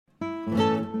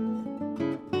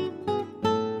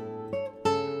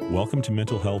Welcome to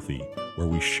Mental Healthy, where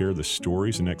we share the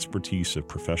stories and expertise of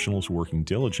professionals working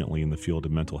diligently in the field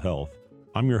of mental health.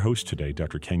 I'm your host today,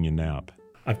 Dr. Kenyon Knapp.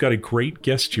 I've got a great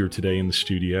guest here today in the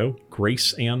studio,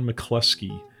 Grace Ann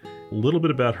McCluskey. A little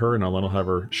bit about her, and I'll have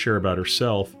her share about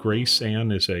herself. Grace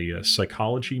Ann is a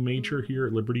psychology major here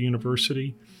at Liberty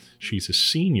University. She's a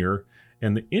senior,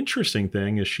 and the interesting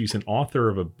thing is she's an author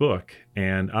of a book,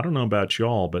 and I don't know about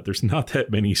y'all, but there's not that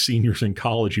many seniors in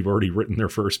college who've already written their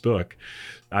first book.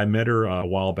 I met her a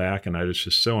while back, and I was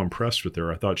just so impressed with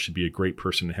her. I thought she'd be a great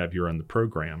person to have here on the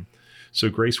program. So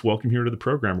Grace, welcome here to the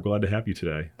program. We're glad to have you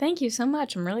today. Thank you so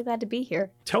much. I'm really glad to be here.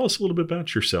 Tell us a little bit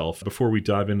about yourself before we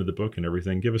dive into the book and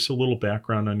everything. Give us a little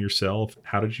background on yourself.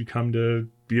 How did you come to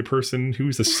be a person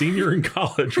who's a senior in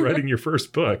college writing your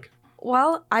first book?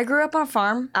 Well, I grew up on a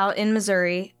farm out in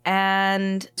Missouri,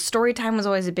 and story time was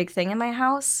always a big thing in my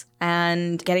house.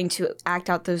 And getting to act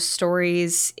out those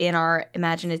stories in our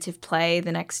imaginative play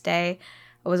the next day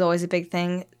was always a big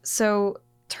thing. So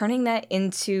turning that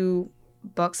into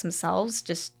books themselves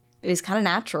just is kind of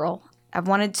natural. I've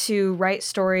wanted to write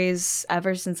stories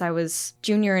ever since I was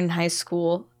junior in high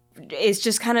school. It's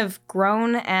just kind of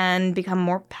grown and become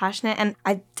more passionate. And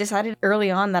I decided early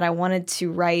on that I wanted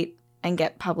to write and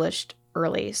get published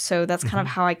early. So that's kind of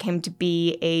how I came to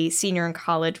be a senior in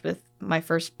college with my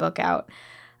first book out.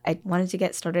 I wanted to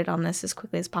get started on this as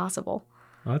quickly as possible.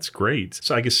 Well, that's great.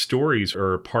 So I guess stories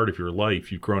are a part of your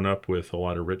life. You've grown up with a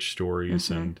lot of rich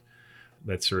stories and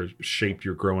that sort of shaped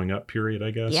your growing up period, I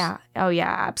guess? Yeah. Oh,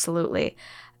 yeah, absolutely.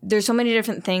 There's so many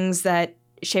different things that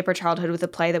shape our childhood with the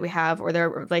play that we have or their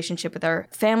relationship with our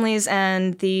families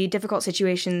and the difficult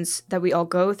situations that we all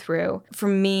go through. For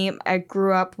me, I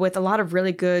grew up with a lot of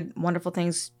really good, wonderful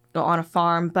things on a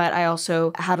farm, but I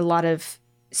also had a lot of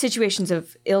situations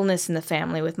of illness in the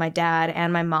family with my dad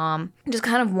and my mom, just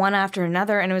kind of one after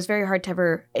another, and it was very hard to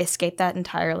ever escape that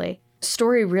entirely.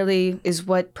 Story really is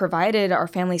what provided our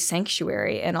family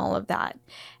sanctuary and all of that.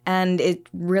 And it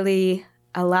really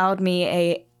allowed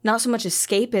me not so much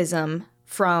escapism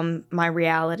from my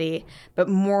reality, but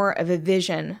more of a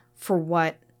vision for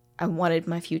what I wanted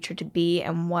my future to be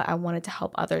and what I wanted to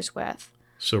help others with.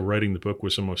 So writing the book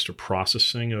was almost a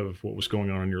processing of what was going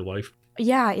on in your life?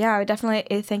 Yeah, I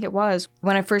definitely think it was.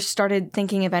 When I first started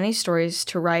thinking of any stories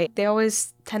to write, they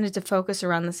always tended to focus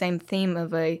around the same theme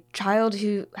of a child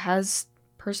who has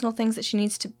personal things that she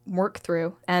needs to work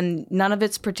through. And none of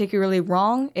it's particularly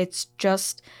wrong. It's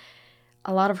just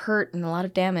a lot of hurt and a lot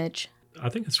of damage. I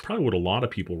think it's probably what a lot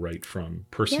of people write from,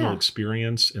 personal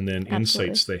experience and then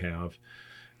insights they have.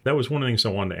 That was one of the things I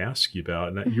wanted to ask you about,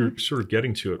 and you're sort of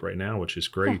getting to it right now, which is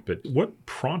great. But what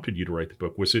prompted you to write the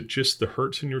book? Was it just the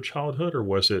hurts in your childhood, or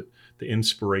was it the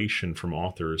inspiration from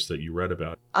authors that you read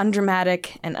about?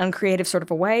 Undramatic and uncreative sort of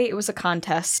a way, it was a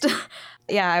contest.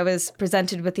 I was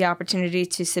presented with the opportunity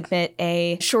to submit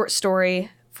a short story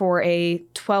for a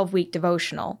 12-week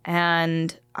devotional.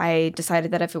 And I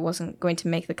decided that if it wasn't going to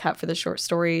make the cut for the short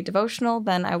story devotional,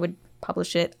 then I would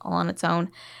publish it all on its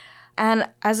own. And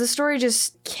as the story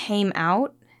just came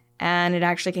out, and it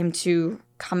actually came to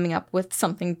coming up with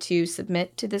something to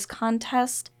submit to this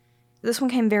contest, this one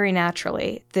came very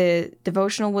naturally. The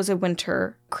devotional was a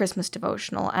winter Christmas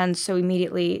devotional, and so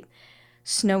immediately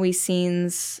snowy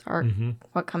scenes are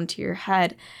what come to your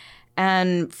head.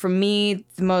 And for me,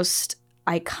 the most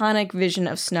iconic vision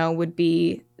of snow would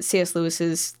be C.S.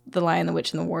 Lewis's The Lion, the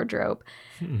Witch, and the Wardrobe.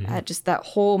 Just that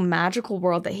whole magical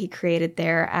world that he created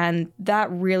there. And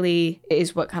that really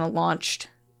is what kind of launched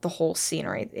the whole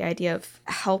scenery. The idea of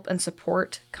help and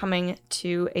support coming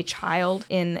to a child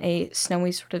in a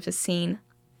snowy sort of a scene.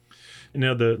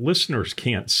 Now, the listeners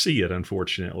can't see it,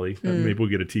 unfortunately. Maybe we'll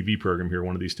get a TV program here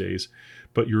one of these days.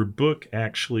 But your book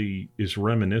actually is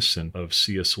reminiscent of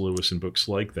C.S. Lewis and books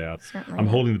like that. Certainly. I'm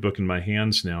holding the book in my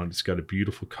hands now, and it's got a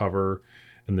beautiful cover.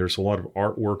 And there's a lot of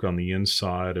artwork on the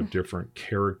inside of different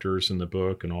characters in the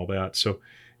book and all that. So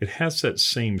it has that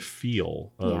same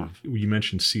feel of, you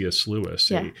mentioned C.S. Lewis.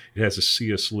 It has a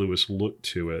C.S. Lewis look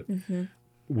to it.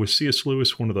 Was C.S.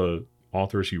 Lewis one of the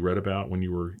authors you read about when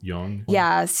you were young?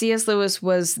 Yeah, C.S. Lewis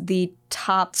was the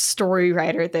top story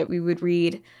writer that we would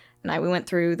read. And we went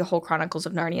through the whole Chronicles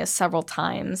of Narnia several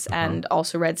times and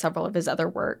also read several of his other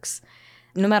works.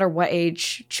 No matter what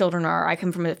age children are, I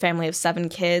come from a family of 7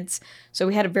 kids, so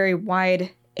we had a very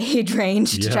wide age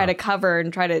range to try to cover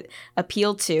and try to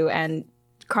appeal to, and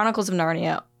Chronicles of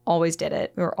Narnia always did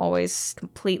it. We were always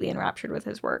completely enraptured with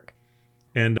his work.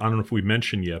 And I don't know if we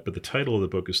mentioned yet, but the title of the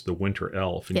book is The Winter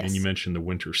Elf, and you mentioned the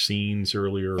winter scenes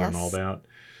earlier and all that.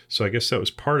 So I guess that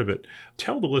was part of it.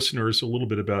 Tell the listeners a little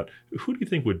bit about who do you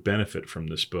think would benefit from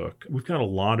this book? We've got a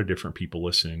lot of different people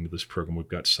listening to this program. We've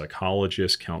got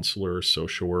psychologists, counselors,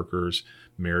 social workers,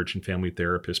 marriage and family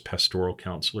therapists, pastoral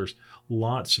counselors,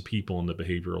 lots of people in the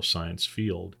behavioral science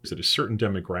field. Is it a certain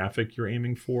demographic you're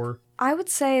aiming for? I would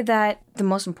say that the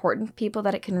most important people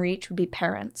that it can reach would be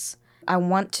parents. I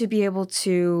want to be able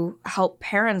to help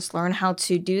parents learn how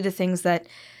to do the things that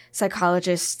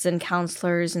psychologists and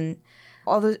counselors and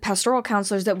all the pastoral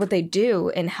counselors, that what they do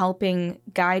in helping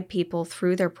guide people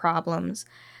through their problems.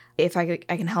 If I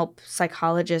can help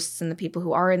psychologists and the people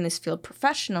who are in this field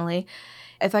professionally,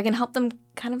 if I can help them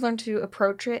kind of learn to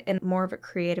approach it in more of a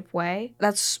creative way,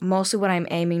 that's mostly what I'm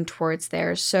aiming towards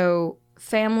there. So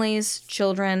families,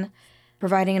 children,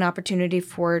 providing an opportunity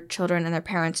for children and their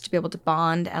parents to be able to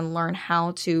bond and learn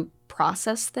how to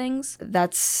process things.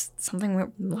 That's something where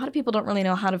a lot of people don't really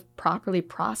know how to properly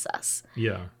process.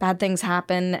 Yeah. Bad things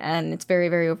happen and it's very,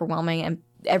 very overwhelming and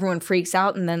everyone freaks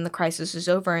out and then the crisis is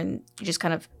over and you just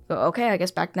kind of go, okay, I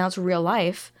guess back now to real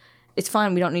life. It's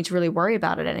fine. We don't need to really worry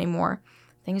about it anymore.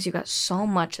 The thing is, you've got so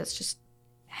much that's just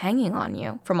hanging on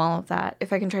you from all of that.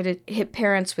 If I can try to hit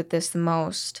parents with this the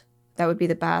most, that would be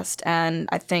the best. And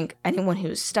I think anyone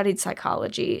who's studied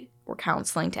psychology or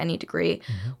counseling to any degree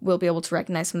will be able to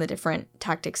recognize some of the different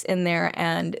tactics in there,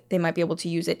 and they might be able to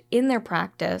use it in their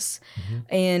practice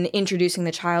in introducing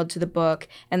the child to the book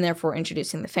and therefore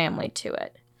introducing the family to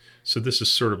it. So this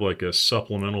is sort of like a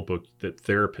supplemental book that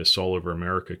therapists all over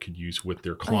America could use with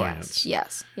their clients.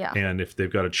 Yes. Yeah. And if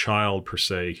they've got a child, per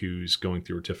se, who's going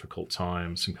through a difficult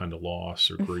time, some kind of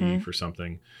loss or grief or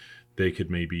something, they could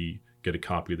maybe get a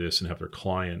copy of this and have their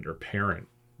client or parent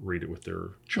read it with their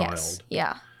child. Yes.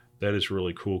 Yeah. That is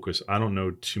really cool because I don't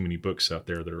know too many books out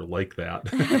there that are like that.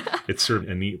 It's sort of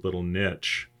a neat little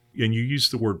niche. And you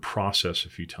used the word process a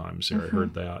few times there. I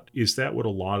heard that. Is that what a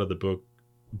lot of the book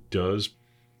does?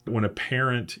 When a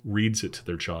parent reads it to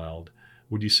their child,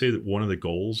 would you say that one of the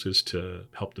goals is to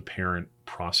help the parent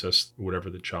process whatever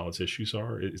the child's issues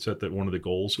are? Is that one of the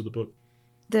goals of the book?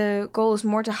 The goal is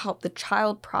more to help the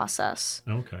child process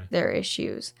their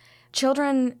issues.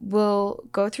 Children will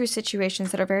go through situations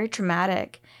that are very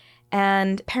traumatic,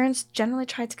 and parents generally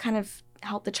try to kind of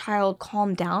help the child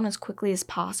calm down as quickly as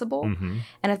possible.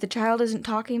 And if the child isn't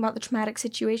talking about the traumatic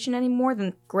situation anymore,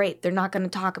 then great, they're not going to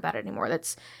talk about it anymore.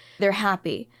 They're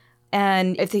happy.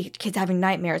 And if the kid's having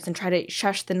nightmares, then try to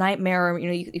shush the nightmare, or,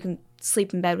 you can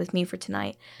sleep in bed with me for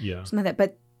tonight. Yeah. Something like that.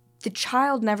 But the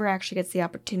child never actually gets the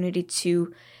opportunity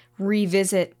to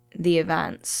revisit the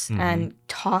events and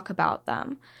talk about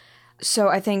them. So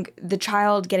I think the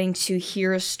child getting to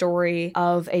hear a story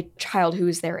of a child who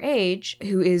is their age,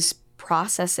 who is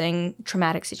processing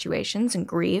traumatic situations and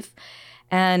grief,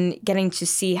 and getting to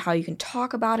see how you can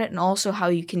talk about it and also how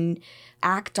you can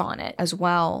act on it as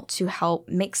well to help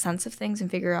make sense of things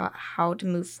and figure out how to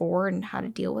move forward and how to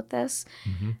deal with this.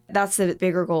 That's the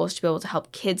bigger goal, is to be able to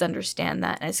help kids understand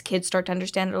that. And as kids start to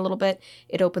understand it a little bit,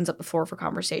 it opens up the floor for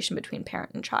conversation between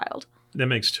parent and child. That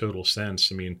makes total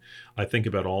sense. I mean, I think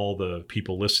about all the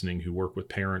people listening who work with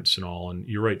parents and all, and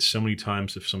you're right, so many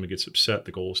times if someone gets upset,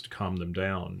 the goal is to calm them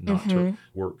down, not to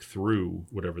work through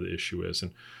whatever the issue is.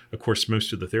 And of course,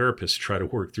 most of the therapists try to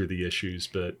work through the issues,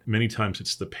 but many times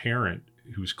it's the parent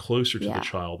who's closer to the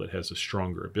child that has a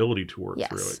stronger ability to work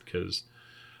through it. Because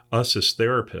us as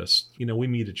therapists, we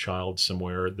meet a child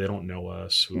somewhere, they don't know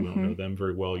us, we don't know them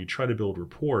very well. You try to build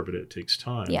rapport, but it takes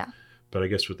time. Yeah. But I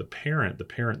guess with the parent,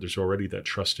 there's already that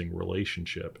trusting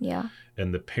relationship. Yeah.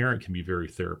 And the parent can be very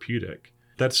therapeutic.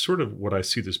 That's sort of what I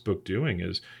see this book doing,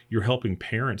 is you're helping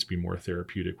parents be more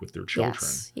therapeutic with their children.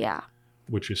 Yes. Yeah.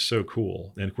 Which is so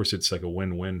cool. And of course, it's like a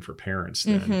win-win for parents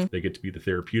then. They get to be the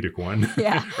therapeutic one.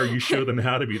 Yeah. Or you show them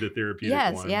how to be the therapeutic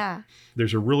one. Yes, yeah.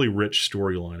 There's a really rich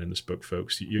storyline in this book,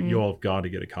 folks. You all have got to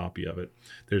get a copy of it.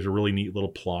 There's a really neat little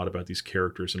plot about these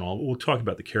characters and all. We'll talk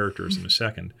about the characters in a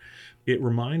second. It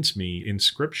reminds me, in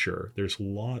Scripture, there's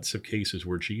lots of cases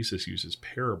where Jesus uses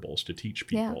parables to teach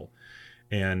people.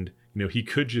 Yeah. And, he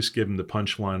could just give them the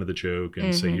punchline of the joke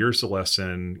and say, here's the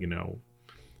lesson,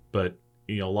 But,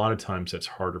 a lot of times that's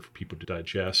harder for people to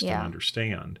digest and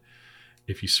understand.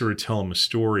 If you sort of tell them a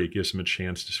story, it gives them a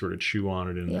chance to sort of chew on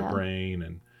it in their brain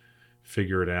and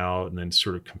figure it out and then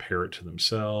sort of compare it to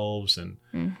themselves. And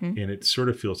it sort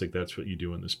of feels like that's what you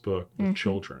do in this book with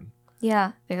children. Yeah,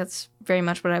 I think that's very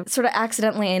much what I sort of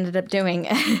accidentally ended up doing.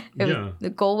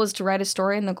 The goal was to write a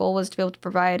story, and the goal was to be able to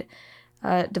provide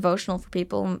devotional for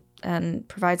people and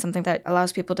provide something that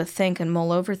allows people to think and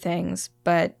mull over things.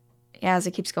 But as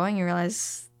it keeps going, you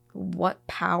realize what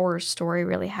power story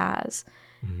really has.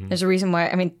 There's a reason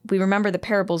why, we remember the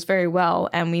parables very well,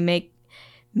 and we make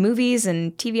movies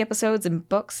and TV episodes and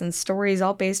books and stories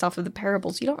all based off of the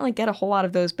parables. You don't really get a whole lot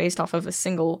of those based off of a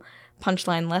single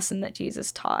punchline lesson that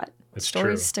Jesus taught. That's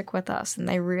Stories true. stick with us, and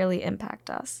they really impact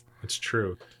us. It's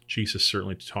true. Jesus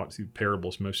certainly taught through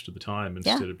parables most of the time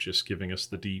instead of just giving us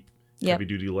the deep,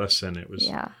 heavy-duty lesson. It was...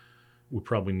 We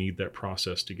probably need that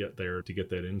process to get there, to get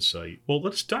that insight. Well,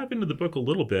 let's dive into the book a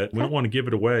little bit. We don't want to give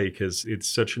it away because it's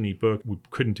such a neat book. We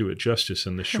couldn't do it justice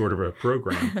in this short of a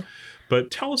program. But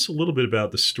tell us a little bit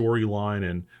about the storyline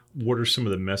and what are some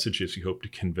of the messages you hope to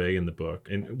convey in the book,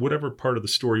 and whatever part of the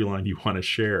storyline you want to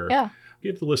share.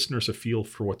 Give the listeners a feel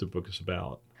for what the book is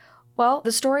about. Well,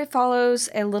 the story follows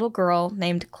a little girl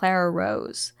named Clara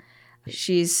Rose.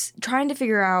 She's trying to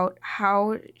figure out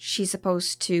how she's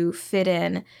supposed to fit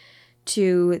in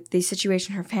to the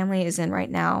situation her family is in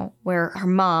right now, where her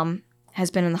mom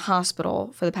has been in the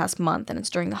hospital for the past month, and it's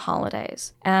during the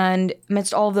holidays. And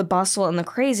amidst all of the bustle and the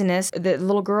craziness, the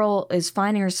little girl is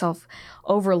finding herself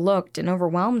overlooked and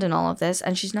overwhelmed in all of this,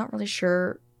 and she's not really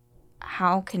sure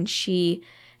how can she,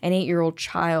 an 8-year-old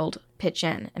child, pitch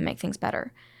in and make things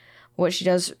better. What she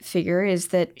does figure is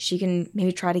that she can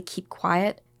maybe try to keep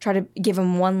quiet, try to give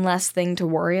him one less thing to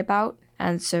worry about.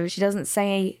 And so she doesn't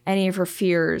say any of her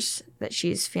fears that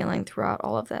she's feeling throughout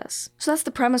all of this. So that's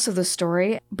the premise of the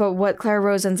story. But what Clara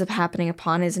Rose ends up happening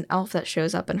upon is an elf that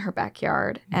shows up in her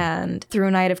backyard. And through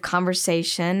a night of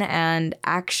conversation and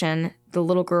action, the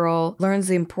little girl learns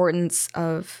the importance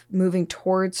of moving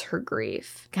towards her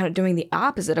grief, kind of doing the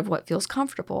opposite of what feels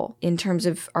comfortable in terms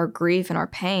of our grief and our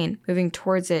pain, moving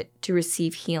towards it to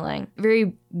receive healing.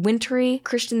 Very wintry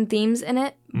Christian themes in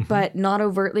it, but not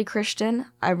overtly Christian.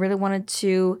 I really wanted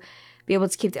to be able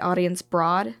to keep the audience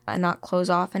broad and not close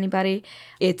off anybody.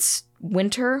 It's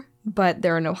winter, but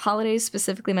there are no holidays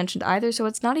specifically mentioned either, so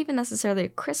it's not even necessarily a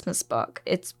Christmas book.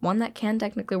 It's one that can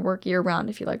technically work year-round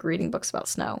if you like reading books about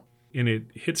snow. And it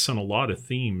hits on a lot of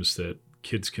themes that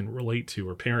kids can relate to,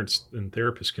 or parents and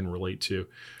therapists can relate to.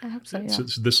 I hope so, yeah. So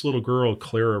this little girl,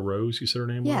 Clara Rose, you said her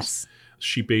name was? Yes.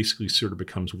 She basically sort of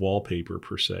becomes wallpaper,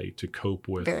 per se, to cope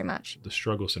with very much the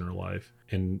struggles in her life.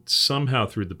 And somehow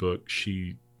through the book,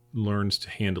 she learns to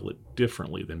handle it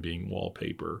differently than being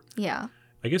wallpaper. Yeah.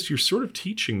 I guess you're sort of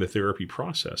teaching the therapy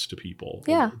process to people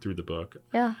through the book.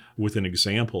 Yeah. With an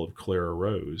example of Clara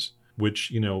Rose,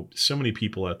 which, so many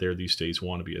people out there these days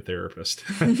want to be a therapist.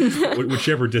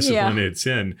 Whichever discipline it's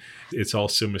in, it's all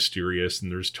so mysterious,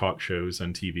 and there's talk shows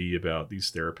on TV about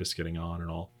these therapists getting on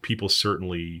and all. People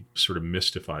certainly sort of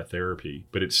mystify therapy,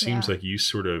 but it seems like you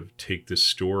sort of take this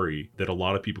story that a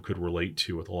lot of people could relate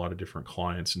to with a lot of different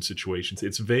clients and situations.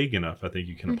 It's vague enough, I think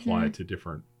you can apply it to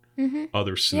different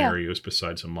other scenarios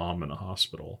besides a mom in a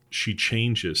hospital. She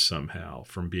changes somehow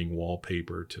from being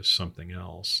wallpaper to something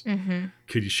else.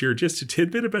 Could you share just a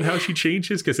tidbit about how she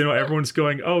changes? Because I know everyone's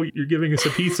going, oh, you're giving us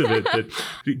a piece of it.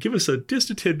 But give us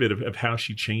just a tidbit of how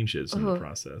she changes in the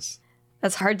process.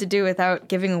 That's hard to do without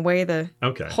giving away the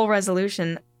whole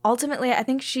resolution. Ultimately, I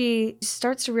think she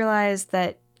starts to realize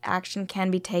that action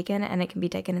can be taken, and it can be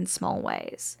taken in small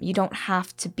ways. You don't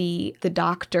have to be the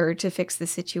doctor to fix the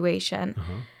situation.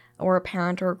 Or a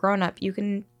parent or a grown-up. You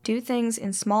can do things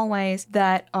in small ways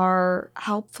that are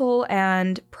helpful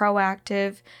and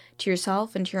proactive to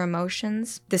yourself and to your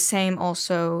emotions. The same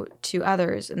also to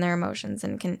others and their emotions,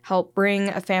 and can help bring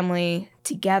a family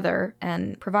together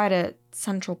and provide a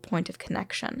central point of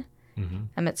connection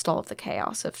amidst all of the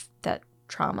chaos of that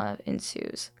trauma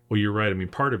ensues. Well, you're right. I mean,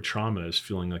 part of trauma is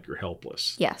feeling like you're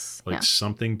helpless. Yes. Like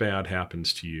something bad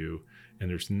happens to you, and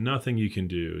there's nothing you can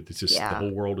do. It's just the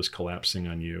whole world is collapsing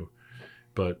on you.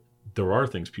 But there are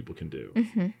things people can do.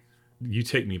 You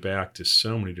take me back to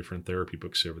so many different therapy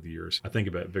books over the years. I think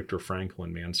about Viktor Frankl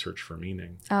and Man's Search for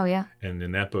Meaning. Oh, yeah. And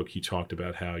in that book, he talked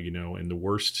about how, in the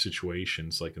worst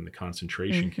situations, like in the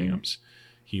concentration camps,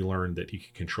 he learned that he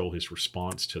could control his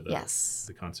response to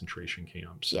the concentration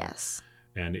camps. Yes.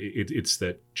 And it's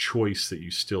that choice that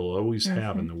you still always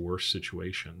have in the worst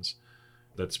situations.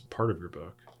 That's part of your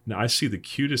book. Now, I see the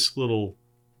cutest little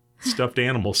stuffed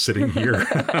animal sitting here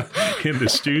in the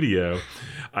studio.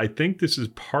 I think this is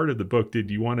part of the book. Did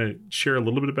you want to share a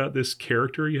little bit about this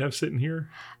character you have sitting here?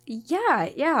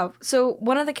 Yeah. So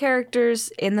one of the characters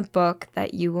in the book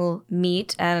that you will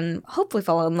meet and hopefully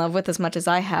fall in love with as much as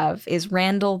I have is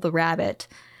Randall the rabbit.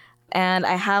 And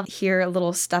I have here a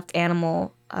little stuffed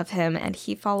animal of him, and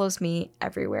he follows me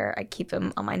everywhere. I keep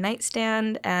him on my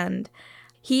nightstand, and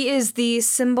he is the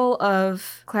symbol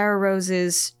of Clara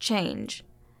Rose's change.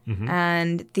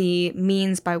 And the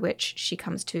means by which she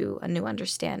comes to a new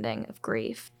understanding of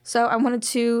grief. So I wanted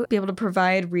to be able to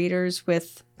provide readers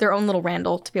with their own little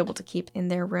Randall to be able to keep in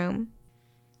their room.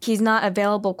 He's not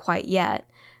available quite yet,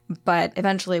 But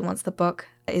eventually, once the book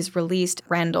is released,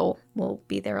 Randall will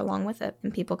be there along with it,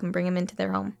 and people can bring him into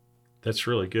their home. That's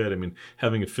really good. I mean,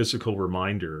 having a physical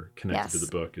reminder connected to Yes.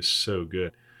 the book is so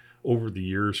good. Over the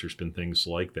years, there's been things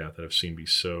like that I've seen be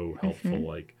so helpful.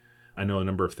 Like, I know a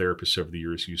number of therapists over the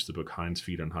years use the book Hind's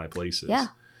Feet on High Places. Yeah.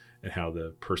 And how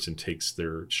the person takes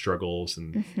their struggles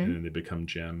and they become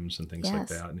gems and things like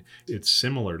that. And it's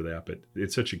similar to that, but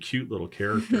it's such a cute little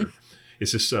character.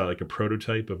 Is this like a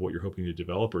prototype of what you're hoping to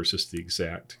develop, or is this the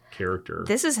exact character?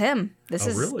 This is him. This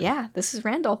is really? Yeah, this is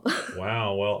Randall.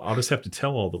 Wow. Well, I'll just have to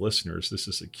tell all the listeners, this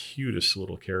is the cutest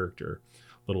little character,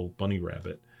 little bunny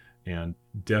rabbit. And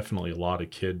definitely a lot of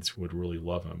kids would really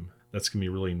love him. That's going to be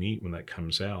really neat when that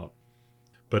comes out.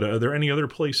 But are there any other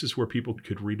places where people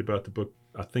could read about the book?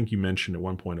 I think you mentioned at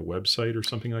one point a website or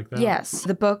something like that. Yes.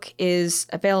 The book is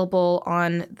available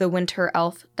on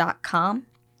thewinterelf.com.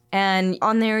 And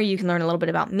on there, you can learn a little bit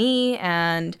about me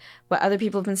and what other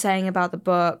people have been saying about the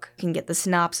book. You can get the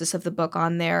synopsis of the book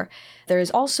on there. There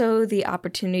is also the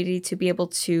opportunity to be able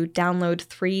to download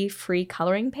 3 free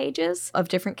coloring pages of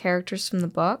different characters from the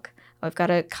book. I've got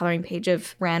a coloring page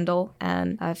of Randall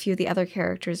and a few of the other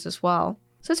characters as well.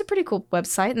 So it's a pretty cool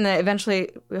website, and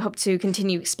eventually we hope to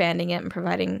continue expanding it and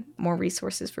providing more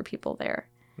resources for people there.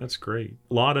 That's great.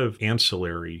 A lot of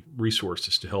ancillary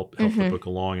resources to help the book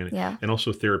along, and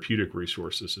also therapeutic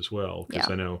resources as well. Because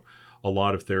I know a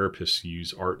lot of therapists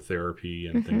use art therapy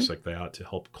and things like that to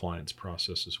help clients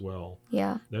process as well.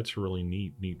 Yeah. That's a really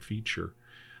neat feature.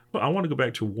 But I want to go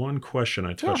back to one question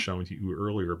I touched on with you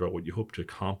earlier about what you hope to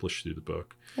accomplish through the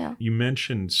book. Yeah. You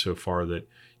mentioned so far that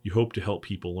you hope to help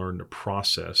people learn to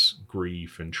process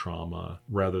grief and trauma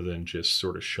rather than just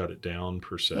sort of shut it down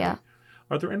per se. Yeah.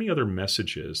 Are there any other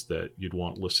messages that you'd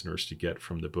want listeners to get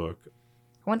from the book?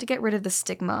 I want to get rid of the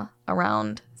stigma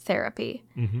around therapy.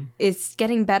 It's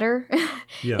getting better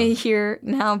here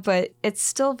now, but it's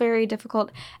still very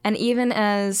difficult. And even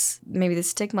as maybe the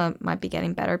stigma might be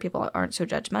getting better, people aren't so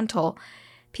judgmental,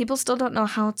 people still don't know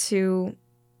how to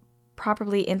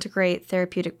properly integrate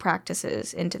therapeutic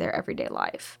practices into their everyday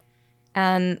life.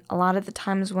 And a lot of the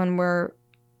times when we're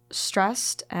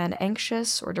stressed and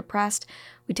anxious or depressed,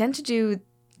 we tend to do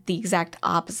the exact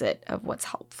opposite of what's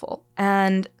helpful.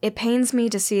 And it pains me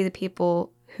to see the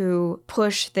people who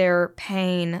push their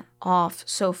pain off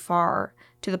so far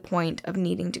to the point of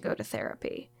needing to go to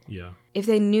therapy. Yeah. If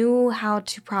they knew how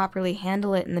to properly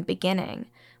handle it in the beginning,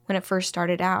 when it first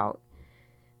started out,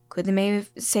 could they may have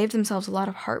saved themselves a lot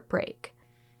of heartbreak.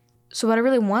 So what I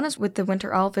really want is with the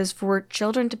Winter Elf is for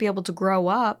children to be able to grow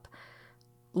up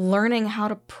learning how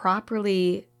to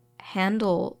properly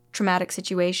handle traumatic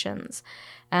situations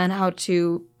and how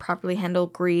to properly handle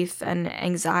grief and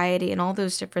anxiety and all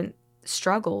those different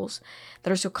struggles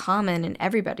that are so common in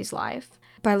everybody's life.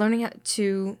 By learning how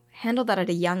to handle that at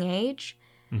a young age,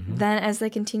 then as they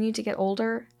continue to get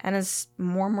older and as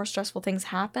more and more stressful things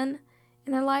happen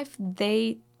in their life,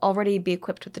 they already be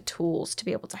equipped with the tools to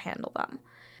be able to handle them.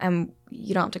 And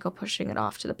you don't have to go pushing it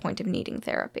off to the point of needing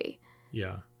therapy.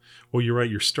 Yeah. Well, you're right.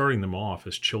 You're starting them off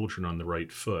as children on the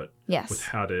right foot. Yes. With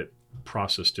how to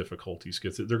process difficulties,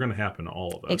 because they're going to happen to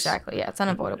all of us. Exactly. Yeah, it's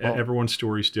unavoidable. Everyone's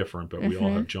story is different, but we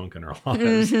all have junk in our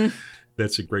lives.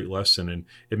 That's a great lesson. And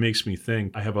it makes me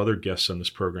think, I have other guests on this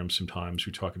program sometimes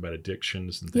who talk about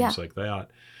addictions and things like that.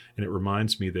 And it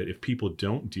reminds me that if people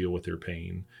don't deal with their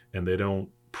pain and they don't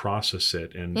process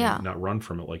it and not run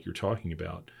from it like you're talking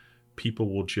about,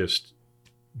 people will just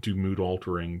do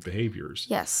mood-altering behaviors.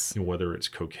 Yes. You know, whether it's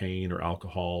cocaine or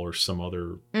alcohol or some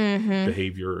other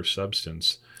behavior or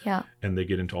substance. Yeah. And they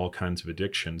get into all kinds of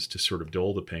addictions to sort of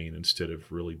dull the pain instead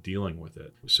of really dealing with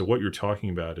it. So what you're talking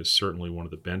about is certainly one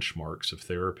of the benchmarks of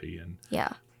therapy. And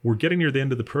we're getting near the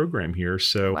end of the program here.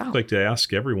 So I'd like to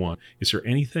ask everyone, is there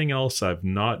anything else I've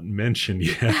not mentioned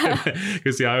yet?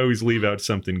 Because I always leave out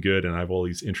something good, and I have all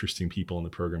these interesting people in the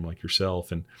program like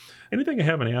yourself. And anything I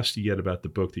haven't asked you yet about the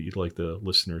book that you'd like the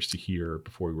listeners to hear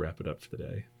before we wrap it up for the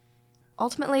day?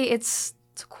 Ultimately, it's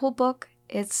a cool book.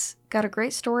 It's got a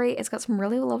great story. It's got some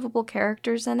really lovable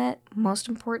characters in it. Most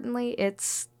importantly,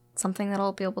 it's something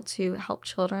that'll be able to help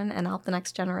children and help the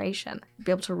next generation,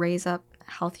 be able to raise up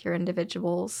healthier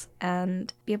individuals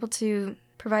and be able to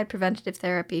provide preventative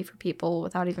therapy for people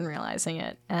without even realizing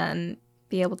it, and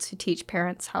be able to teach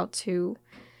parents how to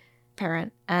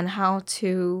parent and how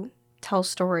to tell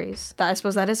stories. I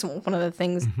suppose that is one of the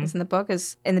things is in the book.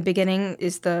 Is in the beginning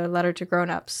is the letter to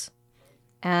grown-ups,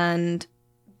 and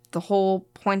the whole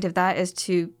point of that is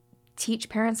to teach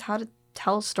parents how to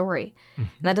tell a story. And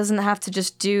that doesn't have to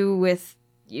just do with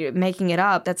making it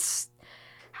up. That's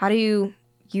how do you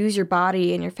use your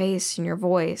body and your face and your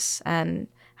voice, and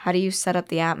how do you set up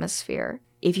the atmosphere?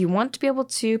 if you want to be able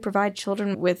to provide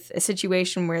children with a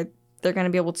situation where they're going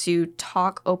to be able to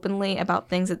talk openly about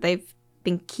things that they've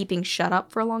been keeping shut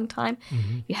up for a long time,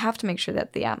 you have to make sure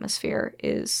that the atmosphere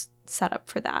is set up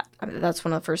for that. I mean, that's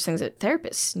one of the first things that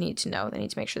therapists need to know. They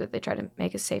need to make sure that they try to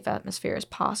make a safe atmosphere as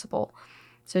possible.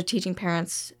 So teaching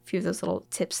parents a few of those little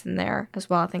tips in there as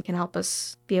well, I think, can help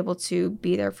us be able to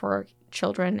be there for our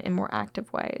children in more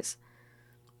active ways.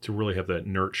 To really have that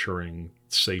nurturing,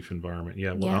 safe environment.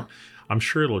 Yeah. I'm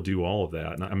sure it'll do all of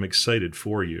that. And I'm excited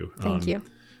for you. Thank you.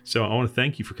 So I want to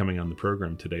thank you for coming on the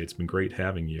program today. It's been great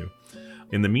having you.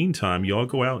 In the meantime, you all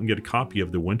go out and get a copy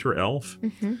of The Winter Elf.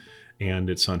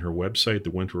 And it's on her website,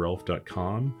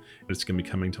 thewinterelf.com. And it's going to be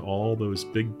coming to all those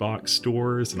big box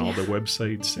stores and all the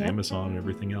websites, Amazon and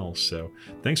everything else. So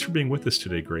thanks for being with us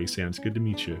today, Grace, and it's good to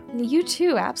meet you. You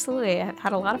too, absolutely. I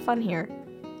had a lot of fun here.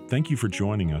 Thank you for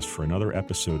joining us for another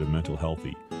episode of Mental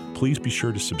Healthy. Please be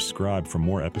sure to subscribe for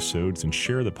more episodes and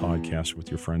share the podcast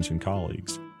with your friends and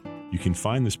colleagues. You can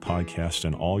find this podcast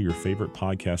on all your favorite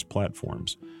podcast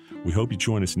platforms. We hope you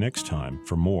join us next time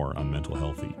for more on Mental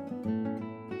Healthy.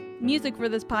 Music for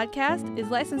this podcast is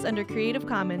licensed under Creative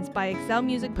Commons by Excel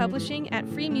Music Publishing at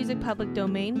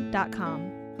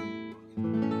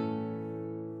freemusicpublicdomain.com.